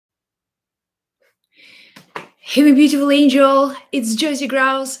Hey, my beautiful angel, it's Josie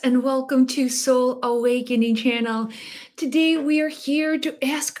Grouse, and welcome to Soul Awakening Channel. Today, we are here to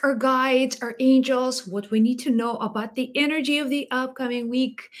ask our guides, our angels, what we need to know about the energy of the upcoming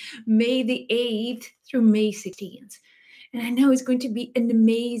week, May the 8th through May 16th. And I know it's going to be an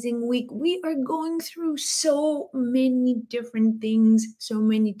amazing week. We are going through so many different things, so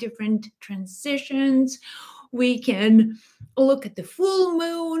many different transitions. We can look at the full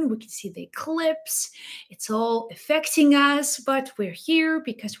moon, we can see the eclipse. It's all affecting us, but we're here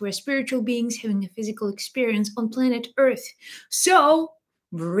because we're spiritual beings having a physical experience on planet Earth. So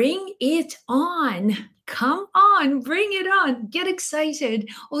bring it on. Come on, bring it on. Get excited.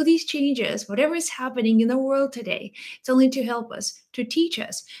 All these changes, whatever is happening in the world today, it's only to help us, to teach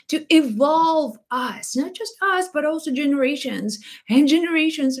us, to evolve us, not just us, but also generations and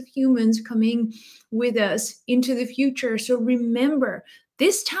generations of humans coming with us into the future. So remember,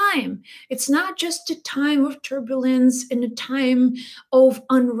 this time, it's not just a time of turbulence and a time of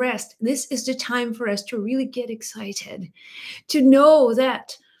unrest. This is the time for us to really get excited, to know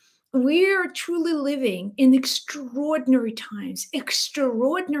that we're truly living in extraordinary times,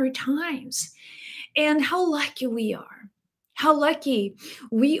 extraordinary times. And how lucky we are. How lucky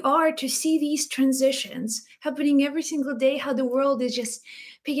we are to see these transitions happening every single day, how the world is just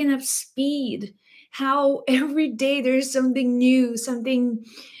picking up speed, how every day there's something new, something,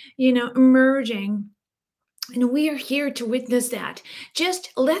 emerging. And we are here to witness that.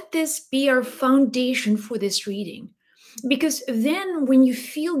 Just let this be our foundation for this reading. Because then, when you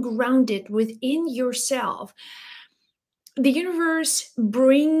feel grounded within yourself, the universe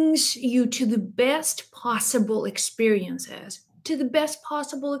brings you to the best possible experiences. To the best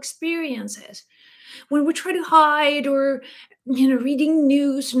possible experiences. When we try to hide or, reading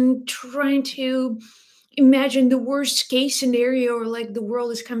news and trying to imagine the worst case scenario or like the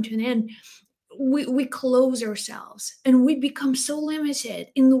world has come to an end, we close ourselves and we become so limited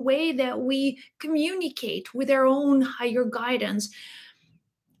in the way that we communicate with our own higher guidance.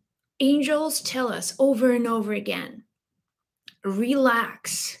 Angels tell us over and over again,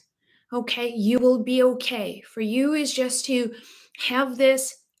 relax. Okay, you will be okay. For you is just to have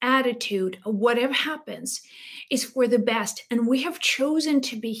this attitude of whatever happens is for the best. And we have chosen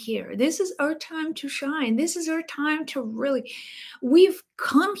to be here. This is our time to shine. This is our time to really, we've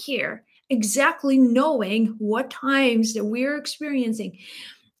come here exactly knowing what times that we're experiencing.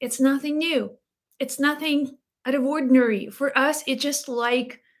 It's nothing new. It's nothing out of ordinary. For us, it's just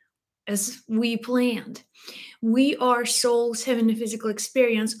like as we planned. We are souls having a physical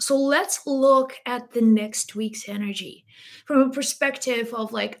experience. So let's look at the next week's energy from a perspective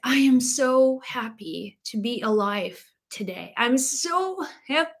of like, I am so happy to be alive today. I'm so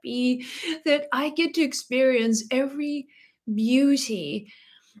happy that I get to experience every beauty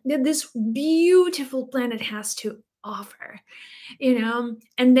that this beautiful planet has to offer. And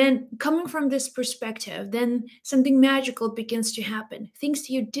then coming from this perspective, then something magical begins to happen. Things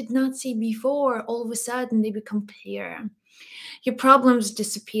you did not see before, all of a sudden they become clear. Your problems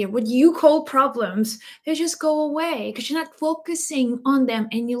disappear. What you call problems, they just go away because you're not focusing on them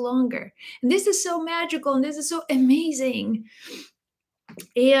any longer. And this is so magical and this is so amazing.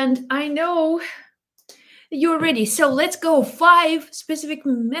 And I know you're ready. So let's go. 5 specific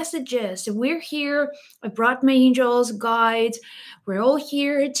messages. We're here. I brought my angels, guides. We're all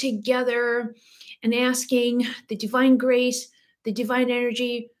here together and asking the divine grace, the divine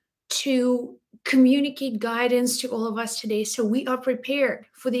energy to communicate guidance to all of us today so we are prepared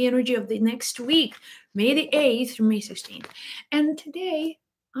for the energy of the next week, May the 8th through May 16th. And today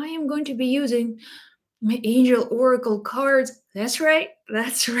I am going to be using my angel oracle cards. That's right.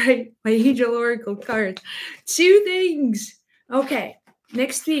 That's right. My angel oracle cards. 2 things. Okay.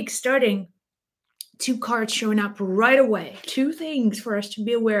 Next week, starting 2 cards showing up right away. 2 things for us to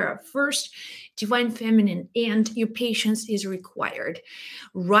be aware of. First, divine feminine, and your patience is required.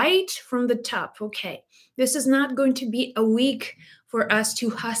 Right from the top. Okay. This is not going to be a week for us to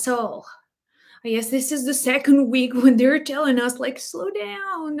hustle. I guess this is the second week when they're telling us, like, slow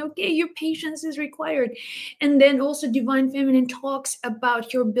down. Okay, your patience is required. And then also, Divine Feminine talks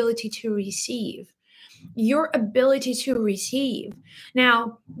about your ability to receive. Your ability to receive.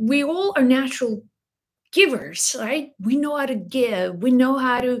 Now, we all are natural givers, right? We know how to give. We know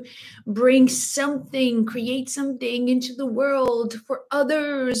how to bring something, create something into the world for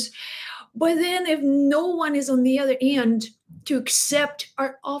others. But then, if no one is on the other end to accept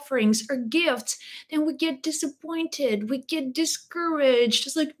our offerings, our gifts, then we get disappointed. We get discouraged.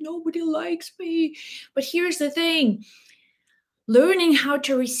 It's like, nobody likes me. But here's the thing, learning how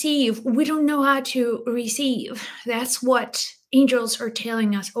to receive, we don't know how to receive. That's what angels are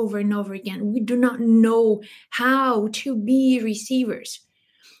telling us over and over again, we do not know how to be receivers.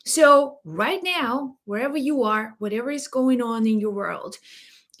 So, right now, wherever you are, whatever is going on in your world,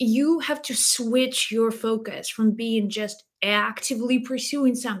 you have to switch your focus from being just actively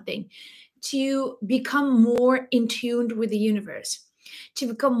pursuing something to become more in tune with the universe, to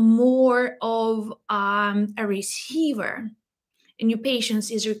become more of a receiver, and your patience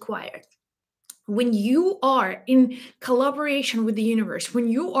is required. When you are in collaboration with the universe, when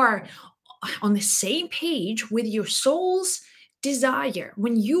you are on the same page with your soul's desire,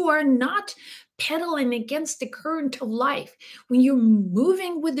 when you are not pedaling against the current of life, when you're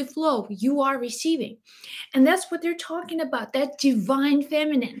moving with the flow, you are receiving. And that's what they're talking about, that divine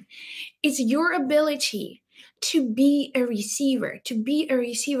feminine. It's your ability to be a receiver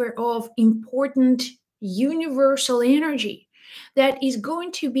of important universal energy that is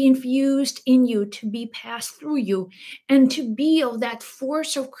going to be infused in you, to be passed through you, and to be of that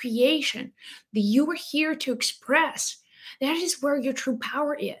force of creation that you are here to express. That is where your true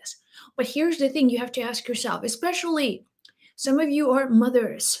power is. But here's the thing you have to ask yourself, especially some of you are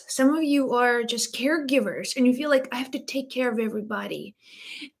mothers, some of you are just caregivers, and you feel like I have to take care of everybody.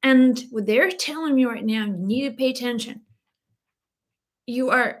 And what they're telling me right now, you need to pay attention. You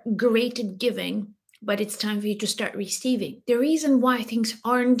are great at giving, but it's time for you to start receiving. The reason why things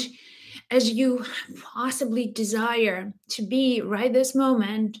aren't as you possibly desire to be right this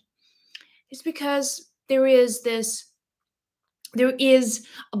moment is because there is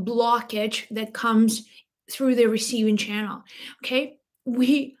a blockage that comes through the receiving channel. Okay,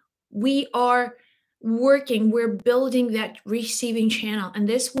 we are working, we're building that receiving channel, and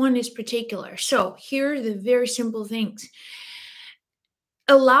this one is particular. So here are the very simple things.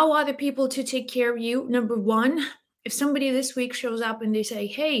 Allow other people to take care of you. Number one, if somebody this week shows up and they say,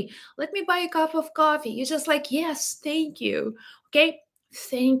 hey, let me buy a cup of coffee, you're just like, yes, thank you. Okay,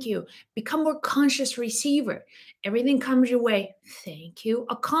 thank you. Become more conscious receiver. Everything comes your way, thank you.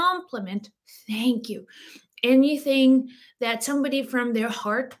 A compliment, thank you. Anything that somebody from their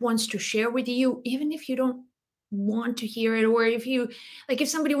heart wants to share with you, even if you don't want to hear it, or if you like, if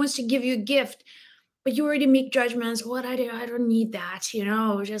somebody wants to give you a gift, but you already make judgments. What I don't need that,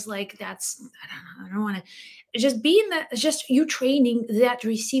 just like that's, I don't want to. Just be in that, just you training that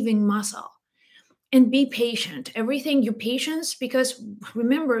receiving muscle, and be patient. Everything your patience, because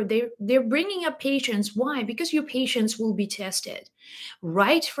remember they're bringing up patience. Why? Because your patience will be tested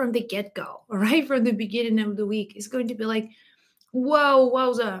right from the get go, right from the beginning of the week. It's going to be like, whoa,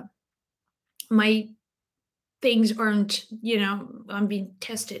 wowza, my things aren't, I'm being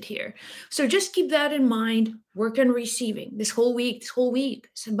tested here. So just keep that in mind. Work on receiving this whole week.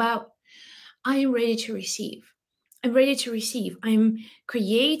 It's about, I am ready to receive. I'm ready to receive. I'm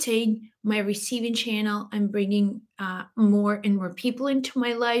creating my receiving channel. I'm bringing more and more people into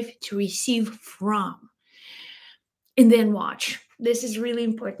my life to receive from. And then watch. This is really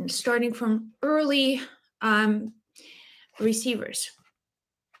important. Starting from early receivers.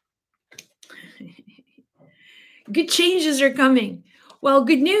 Good changes are coming. Well,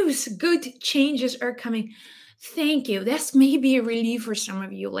 good news. Good changes are coming. Thank you. That's maybe a relief for some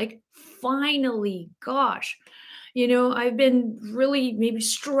of you. Like, finally, gosh, I've been really maybe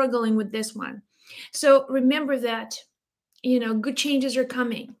struggling with this one. So remember that, good changes are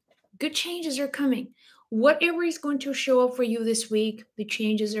coming. Good changes are coming. Whatever is going to show up for you this week, the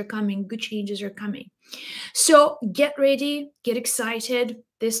changes are coming. Good changes are coming. So get ready, get excited.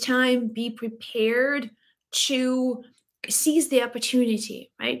 This time, be prepared to seize the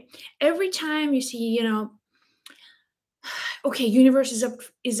opportunity, right? Every time you see, okay, universe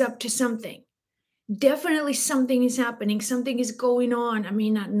is up to something. Definitely something is happening, something is going on. I may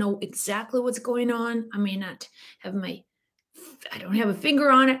not know exactly what's going on. I may not have I don't have a finger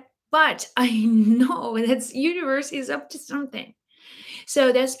on it, but I know that universe is up to something.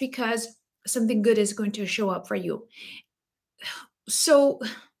 So that's because something good is going to show up for you. So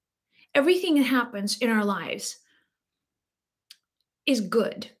everything that happens in our lives is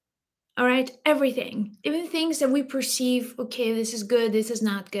good. All right. Everything, even things that we perceive, okay, this is good, this is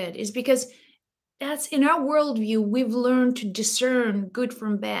not good, is because that's in our worldview. We've learned to discern good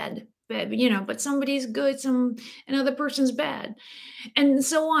from bad. But somebody's good, another person's bad, and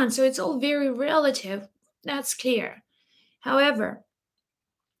so on. So it's all very relative. That's clear. However,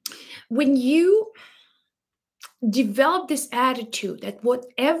 when you develop this attitude that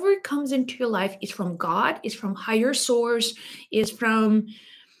whatever comes into your life is from God, is from higher source, is from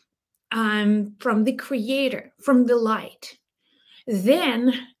the creator, from the light,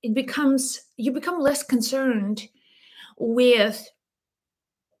 then you become less concerned with,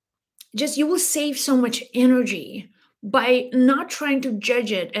 just you will save so much energy by not trying to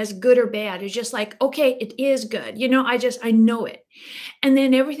judge it as good or bad. It's just like, okay, it is good. I know it. And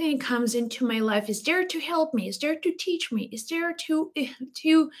then everything that comes into my life is there to help me, is there to teach me, is there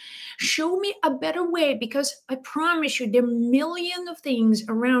to show me a better way, because I promise you there are millions of things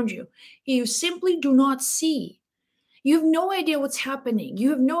around you you simply do not see. You have no idea what's happening. You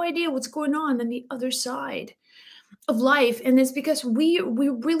have no idea what's going on the other side of life, and it's because we're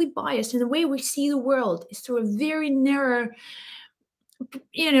really biased, and the way we see the world is through a very narrow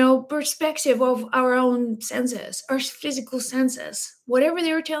perspective of our own senses, our physical senses, whatever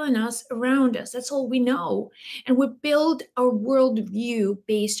they're telling us around us, that's all we know. And we build our worldview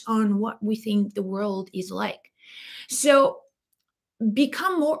based on what we think the world is like. So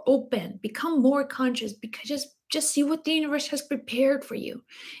become more open, become more conscious, because just see what the universe has prepared for you.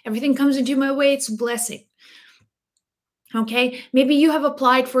 Everything comes into my way, it's a blessing. Okay, maybe you have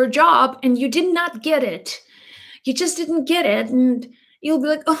applied for a job and you did not get it. You just didn't get it, and you'll be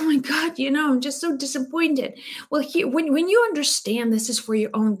like, oh my God, I'm just so disappointed. Well, when you understand this is for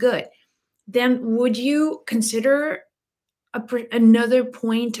your own good, then would you consider another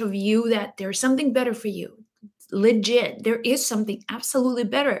point of view that there's something better for you? Legit, there is something absolutely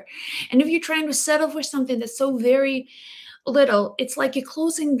better. And if you're trying to settle for something that's so very little, it's like you're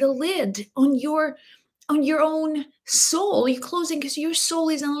closing the lid on your own soul. You're closing because your soul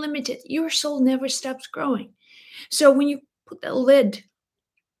is unlimited. Your soul never stops growing. So when you put that lid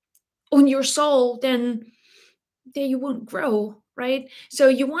on your soul, then you won't grow, right? So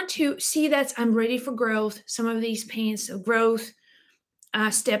you want to see that I'm ready for growth. Some of these pains of growth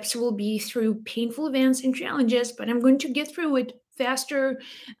steps will be through painful events and challenges, but I'm going to get through it faster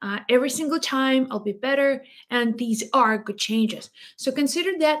every single time. I'll be better, and these are good changes. So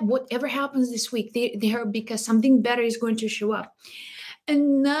consider that whatever happens this week, they are because something better is going to show up.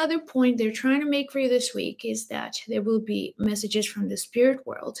 Another point they're trying to make for you this week is that there will be messages from the spirit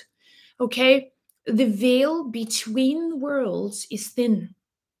world. Okay? The veil between worlds is thin.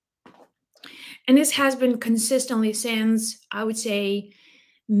 And this has been consistently since, I would say,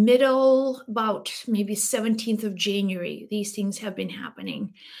 middle, about maybe 17th of January. These things have been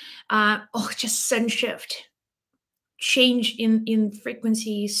happening. Just sudden shift, change in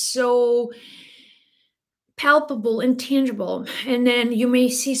frequency, so palpable and tangible. And then you may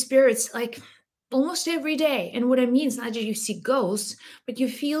see spirits like almost every day. And what I mean is not just you see ghosts, but you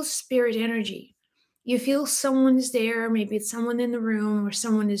feel spirit energy. You feel someone's there. Maybe it's someone in the room, or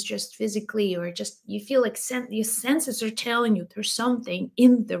someone is just physically, or just you feel like your senses are telling you there's something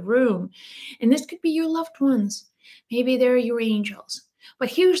in the room. And this could be your loved ones. Maybe they're your angels. But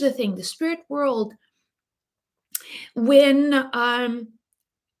here's the thing, the spirit world, when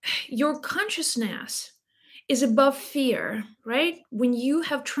your consciousness is above fear, right? When you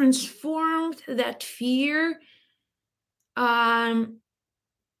have transformed that fear,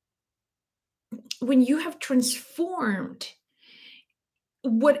 when you have transformed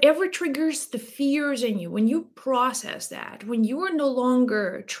whatever triggers the fears in you, when you process that, when you are no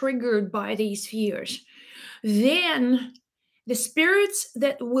longer triggered by these fears, then the spirits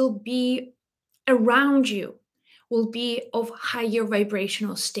that will be around you will be of higher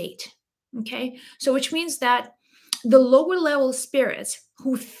vibrational state. Okay, so which means that the lower level spirits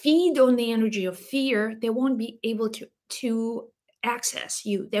who feed on the energy of fear, they won't be able to access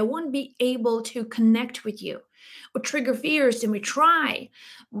you. They won't be able to connect with you or trigger fears. They may try,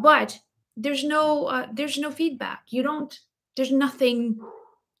 but there's no feedback. You don't. There's nothing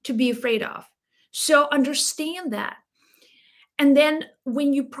to be afraid of. So understand that. And then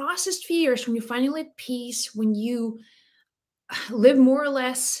when you process fears, when you finally at peace, when you live more or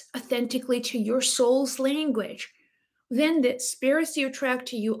less authentically to your soul's language, then the spirits you attract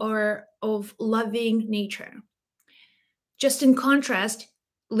to you are of loving nature. Just in contrast,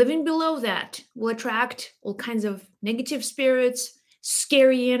 living below that will attract all kinds of negative spirits,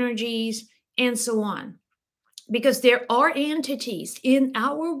 scary energies, and so on. Because there are entities in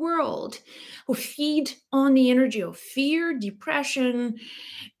our world who feed on the energy of fear, depression,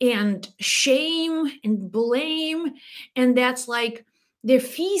 and shame and blame. And that's like they're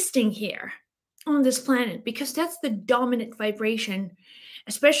feasting here on this planet because that's the dominant vibration,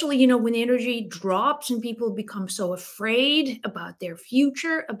 especially, when the energy drops and people become so afraid about their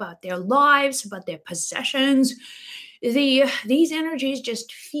future, about their lives, about their possessions. These energies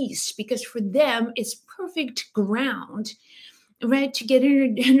just feast because for them it's perfect ground, right, to get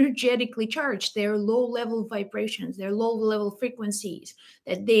energetically charged. They're low level vibrations, they're low level frequencies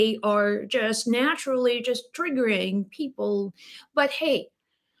that they are just naturally just triggering people. But hey,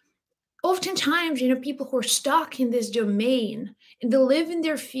 oftentimes, people who are stuck in this domain and they live in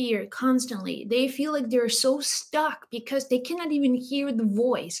their fear constantly, they feel like they're so stuck because they cannot even hear the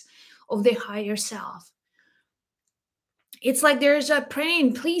voice of their higher self. It's like there's a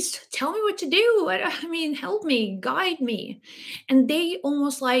praying, please tell me what to do. I mean, help me, guide me. And they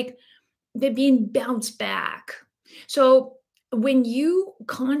almost like they're being bounced back. So when you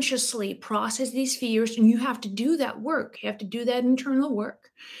consciously process these fears, and you have to do that work, you have to do that internal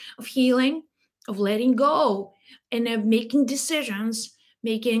work of healing, of letting go, and of making decisions,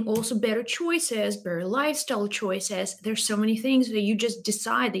 making also better choices, better lifestyle choices. There's so many things that you just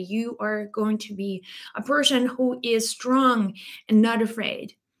decide that you are going to be a person who is strong and not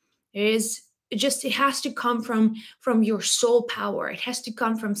afraid. It has to come from your soul power. It has to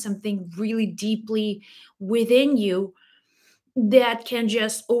come from something really deeply within you that can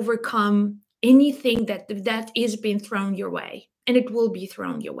just overcome anything that is being thrown your way. And it will be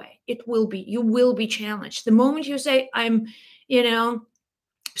thrown your way. You will be challenged the moment you say, I'm, you know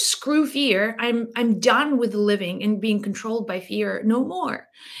screw fear. I'm done with living and being controlled by fear no more.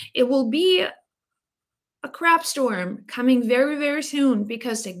 It will be a crap storm coming very, very soon,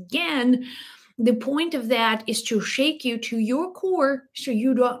 because again, the point of that is to shake you to your core,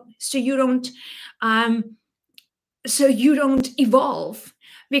 um so you don't evolve.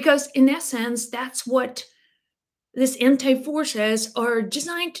 Because in essence, that's what these anti-forces are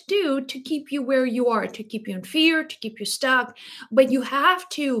designed to do, to keep you where you are, to keep you in fear, to keep you stuck. But you have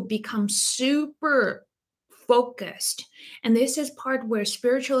to become super focused. And this is part where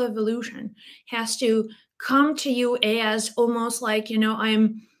spiritual evolution has to come to you as almost like,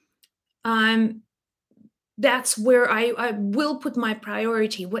 I'm that's where I will put my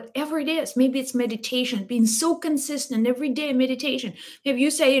priority, whatever it is. Maybe it's meditation, being so consistent every day meditation. If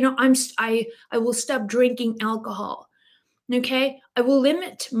you say, I will stop drinking alcohol. Okay, I will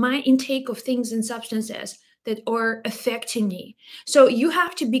limit my intake of things and substances that are affecting me. So you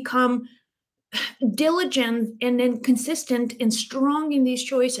have to become diligent and then consistent and strong in these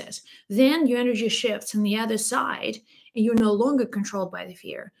choices. Then your energy shifts on the other side, and you're no longer controlled by the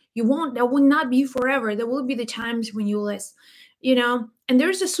fear. You won't, that will not be forever. There will be the times when you less, and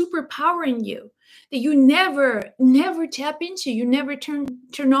there's a superpower in you that you never tap into, you never turn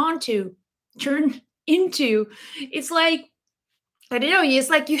into. It's like, I don't know, it's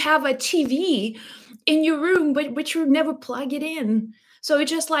like you have a TV in your room, but you never plug it in. So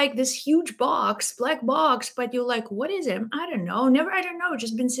it's just like this huge box, black box, but you're like, what is it? I don't know. I don't know.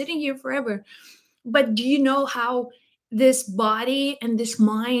 Just been sitting here forever. But do you know how this body and this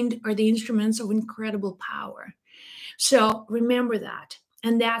mind are the instruments of incredible power? So remember that.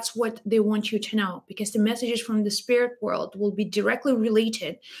 And that's what they want you to know, because the messages from the spirit world will be directly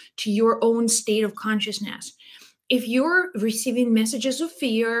related to your own state of consciousness. If you're receiving messages of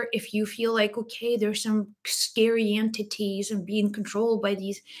fear, if you feel like, okay, there's some scary entities and being controlled by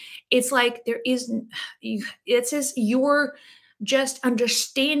these, it's like it's just you're just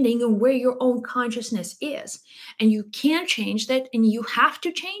understanding of where your own consciousness is. And you can't change that, and you have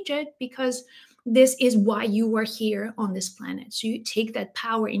to change it, because this is why you are here on this planet. So you take that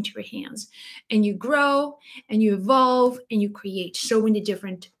power into your hands, and you grow and you evolve and you create so many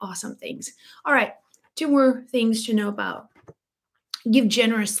different awesome things. All right. Two more things to know about. Give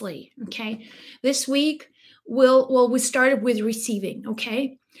generously. Okay. This week, we started with receiving.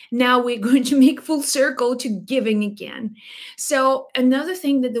 Okay. Now we're going to make full circle to giving again. So another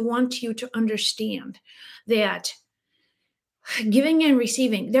thing that they want you to understand, that giving and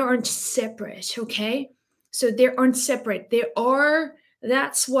receiving, they aren't separate. Okay. So they aren't separate.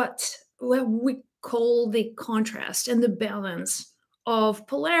 That's what we call the contrast and the balance of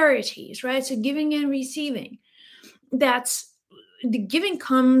polarities, right? So giving and receiving. That's the giving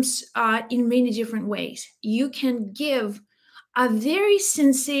comes in many different ways. You can give a very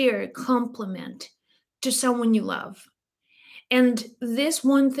sincere compliment to someone you love. And this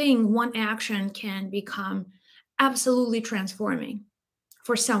one thing, one action can become absolutely transforming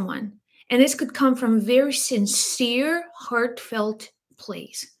for someone. And this could come from a very sincere, heartfelt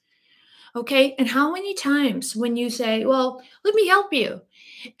place. Okay. And how many times when you say, well, let me help you.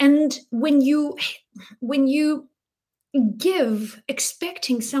 And when you give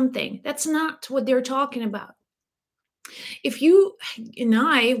expecting something, that's not what they're talking about. If you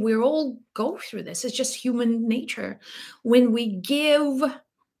and we're all go through this. It's just human nature. When we give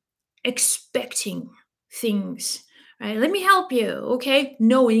expecting things, right? Let me help you. Okay.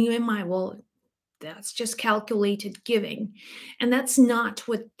 Knowing in my, well, that's just calculated giving. And that's not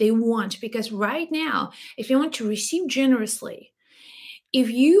what they want, because right now, if you want to receive generously,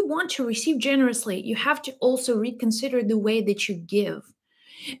 you have to also reconsider the way that you give.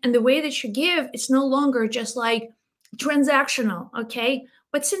 And the way that you give, it's no longer just like transactional, okay?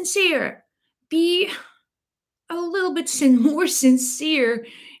 But sincere. Be a little bit more sincere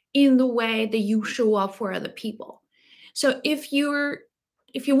in the way that you show up for other people. So if you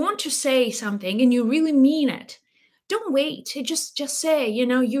want to say something and you really mean it, don't wait. Just say,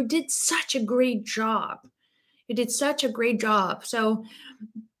 you did such a great job. You did such a great job. So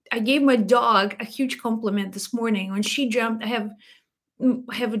I gave my dog a huge compliment this morning when she jumped. I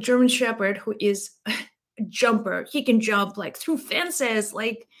have a German Shepherd who is a jumper. He can jump like through fences.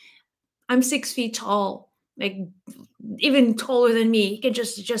 Like I'm 6 feet tall, like even taller than me. He can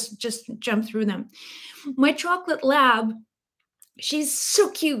just jump through them. My chocolate lab, she's so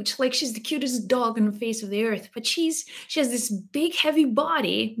cute. Like she's the cutest dog on the face of the earth. But she has this big, heavy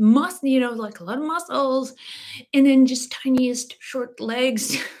body, like a lot of muscles, and then just tiniest short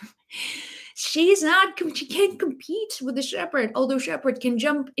legs. She can't compete with the Shepherd, although Shepherd can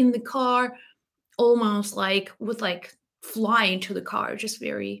jump in the car almost like fly into the car just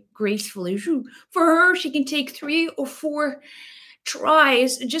very gracefully. For her, she can take 3 or 4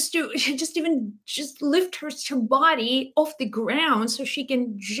 tries just to just lift her body off the ground so she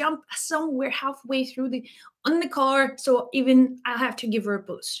can jump somewhere halfway through on the car. So even I have to give her a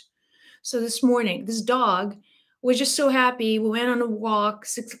boost. So this morning, this dog was just so happy. We went on a walk,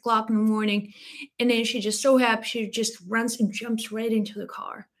 6 o'clock in the morning, and then she just so happy. She just runs and jumps right into the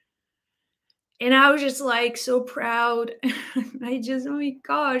car. And I was just like so proud. Oh my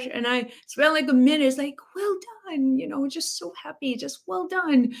gosh. And I spent like a minute, it's like, well done, just so happy, just well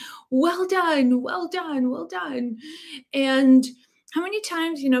done, well done, well done, well done. And how many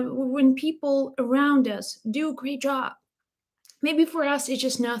times, when people around us do a great job, maybe for us it's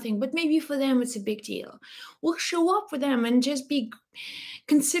just nothing, but maybe for them it's a big deal. We'll show up for them and just be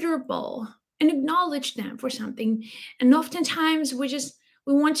considerable and acknowledge them for something. And oftentimes we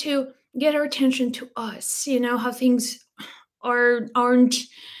want to get our attention to us, how things aren't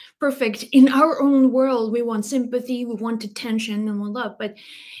perfect in our own world. We want sympathy, we want attention, and we want love. But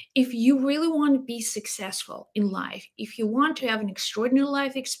if you really want to be successful in life, if you want to have an extraordinary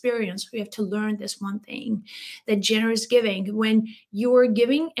life experience, we have to learn this one thing, that generous giving, when you're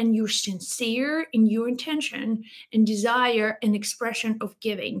giving and you're sincere in your intention and desire and expression of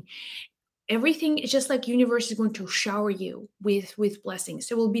giving, everything is just like universe is going to shower you with blessings.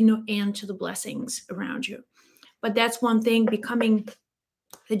 There will be no end to the blessings around you. But that's one thing, becoming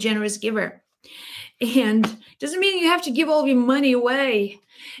the generous giver. And doesn't mean you have to give all your money away.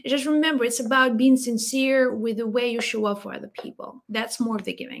 Just remember, it's about being sincere with the way you show up for other people. That's more of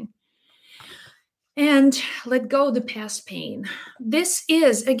the giving. And let go of the past pain. This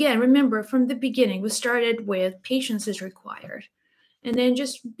is, again, remember from the beginning, we started with patience is required. And then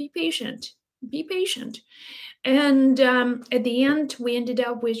just be patient. Be patient. And at the end, we ended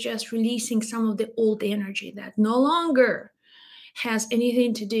up with just releasing some of the old energy that no longer has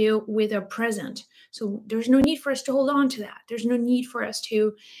anything to do with our present. So there's no need for us to hold on to that. There's no need for us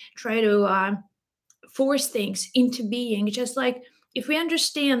to try to force things into being. Just like if we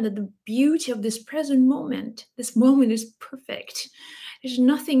understand that the beauty of this present moment, this moment is perfect. There's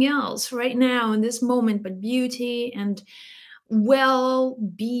nothing else right now in this moment but beauty and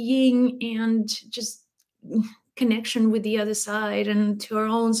well-being and just connection with the other side and to our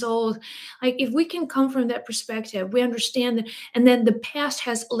own soul. Like if we can come from that perspective, we understand that, and then the past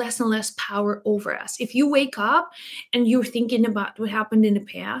has less and less power over us. If you wake up and you're thinking about what happened in the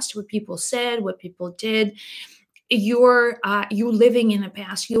past, what people said, what people did, you're living in the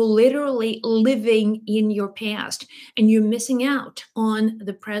past. You're literally living in your past, and you're missing out on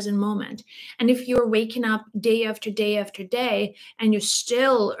the present moment. And if you're waking up day after day after day and you're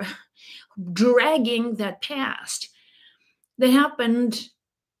still dragging that past that happened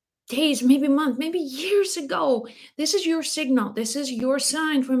days, maybe months, maybe years ago, this is your signal. This is your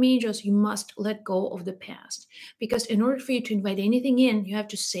sign from angels. You must let go of the past, because in order for you to invite anything in, you have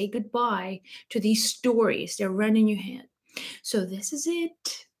to say goodbye to these stories that run in your head. So this is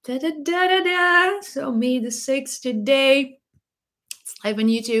it. Da, da, da, da, da. So May the 6th today. It's live on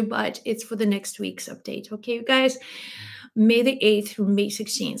YouTube, but it's for the next week's update. Okay, you guys? May the 8th through May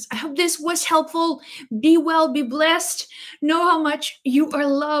 16th. I hope this was helpful. Be well, be blessed. Know how much you are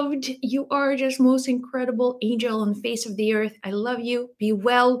loved. You are just most incredible angel on the face of the earth. I love you. Be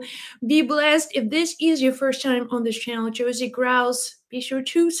well, be blessed. If this is your first time on this channel, Josie Grouse, be sure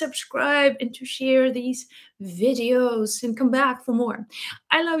to subscribe and to share these videos and come back for more.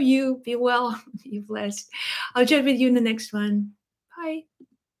 I love you. Be well, be blessed. I'll chat with you in the next one. Bye.